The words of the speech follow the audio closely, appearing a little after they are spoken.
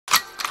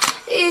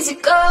easy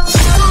go.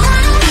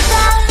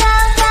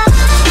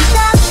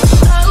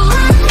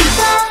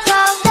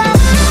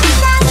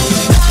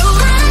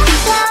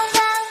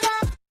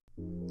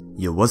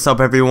 Yo, what's up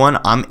everyone?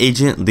 I'm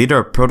Agent, leader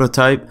of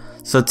Prototype.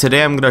 So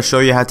today I'm going to show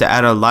you how to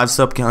add a live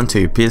sub count to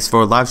your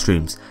PS4 live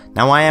streams.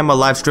 Now I am a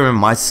live streamer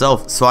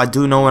myself, so I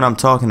do know what I'm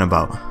talking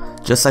about.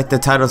 Just like the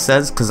title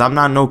says, cause I'm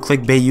not no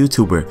clickbait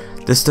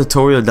YouTuber. This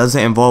tutorial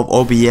doesn't involve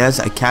OBS,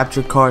 a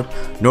capture card,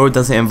 nor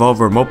does it involve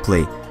remote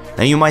play.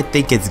 Now you might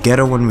think it's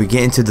ghetto when we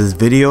get into this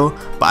video,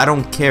 but I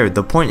don't care.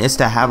 The point is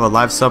to have a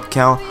live sub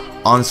count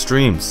on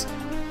streams.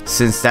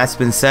 Since that's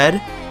been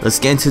said, let's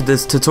get into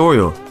this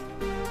tutorial.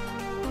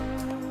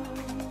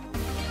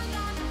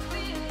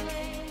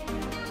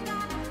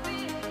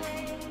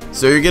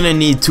 So you're gonna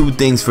need two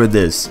things for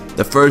this.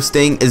 The first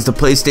thing is the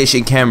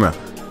PlayStation camera.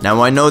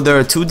 Now I know there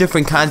are two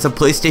different kinds of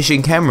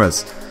PlayStation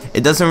cameras.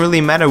 It doesn't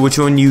really matter which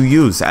one you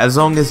use, as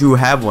long as you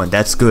have one,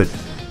 that's good.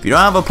 If you don't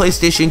have a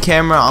PlayStation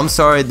camera, I'm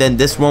sorry, then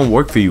this won't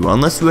work for you,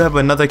 unless you have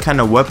another kind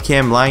of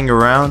webcam lying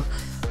around.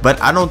 But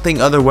I don't think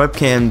other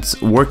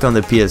webcams work on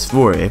the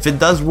PS4. If it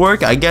does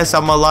work, I guess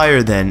I'm a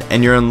liar then,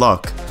 and you're in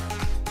luck.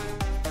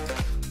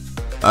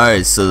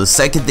 Alright, so the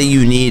second thing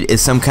you need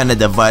is some kind of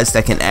device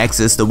that can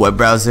access the web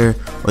browser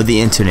or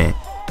the internet.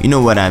 You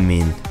know what I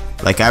mean.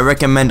 Like, I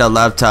recommend a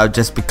laptop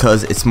just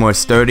because it's more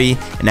sturdy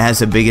and it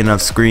has a big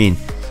enough screen.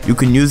 You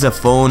can use a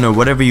phone or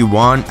whatever you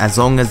want as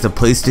long as the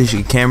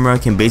PlayStation camera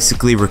can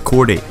basically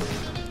record it.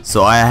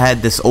 So I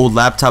had this old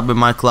laptop in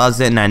my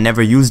closet and I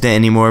never used it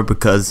anymore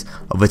because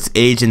of its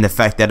age and the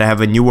fact that I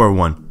have a newer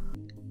one.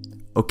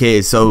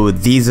 Okay, so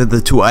these are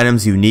the two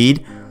items you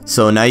need.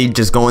 So now you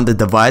just go on the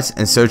device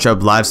and search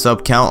up live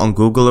sub count on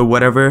Google or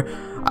whatever.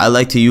 I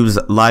like to use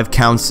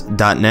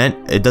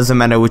livecounts.net. It doesn't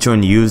matter which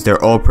one you use,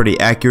 they're all pretty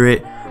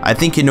accurate. I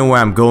think you know where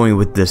I'm going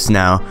with this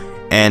now.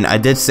 And I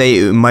did say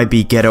it might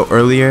be ghetto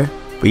earlier,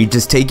 but you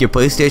just take your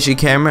PlayStation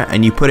camera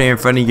and you put it in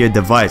front of your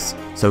device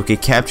so it can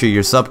capture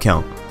your sub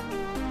count.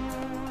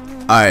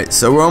 Alright,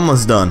 so we're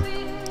almost done.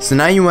 So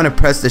now you want to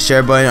press the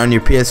share button on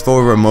your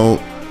PS4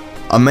 remote.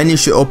 A menu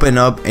should open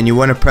up and you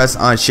want to press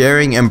on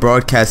sharing and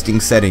broadcasting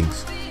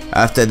settings.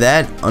 After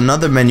that,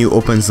 another menu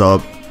opens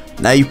up.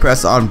 Now you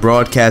press on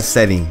broadcast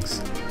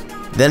settings.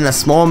 Then a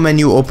small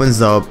menu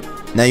opens up.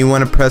 Now you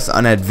want to press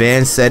on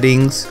advanced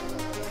settings.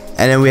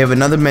 And then we have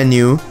another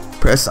menu.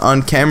 Press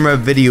on camera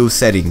video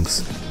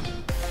settings.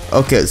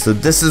 Okay, so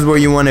this is where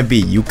you want to be.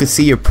 You can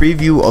see a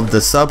preview of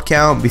the sub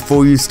count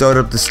before you start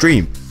up the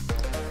stream.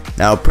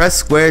 Now press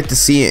square to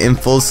see it in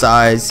full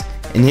size.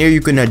 And here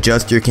you can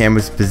adjust your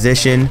camera's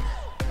position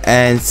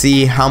and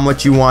see how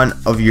much you want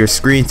of your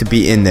screen to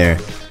be in there.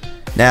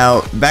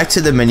 Now back to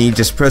the menu,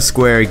 just press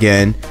square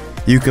again.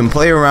 You can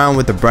play around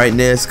with the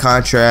brightness,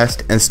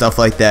 contrast, and stuff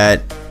like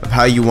that of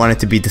how you want it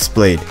to be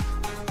displayed.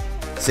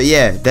 So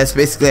yeah, that's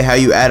basically how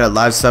you add a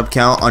live sub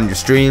count on your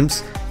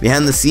streams.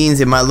 Behind the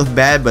scenes it might look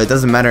bad, but it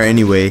doesn't matter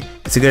anyway.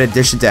 It's a good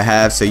addition to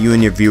have so you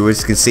and your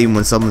viewers can see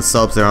when someone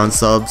subs or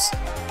unsubs.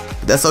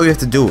 But that's all you have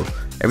to do.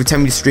 Every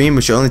time you stream,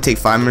 it should only take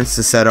 5 minutes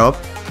to set up.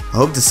 I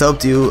hope this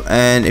helped you,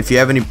 and if you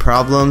have any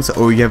problems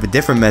or you have a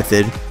different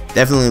method,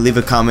 definitely leave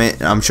a comment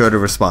and I'm sure to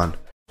respond.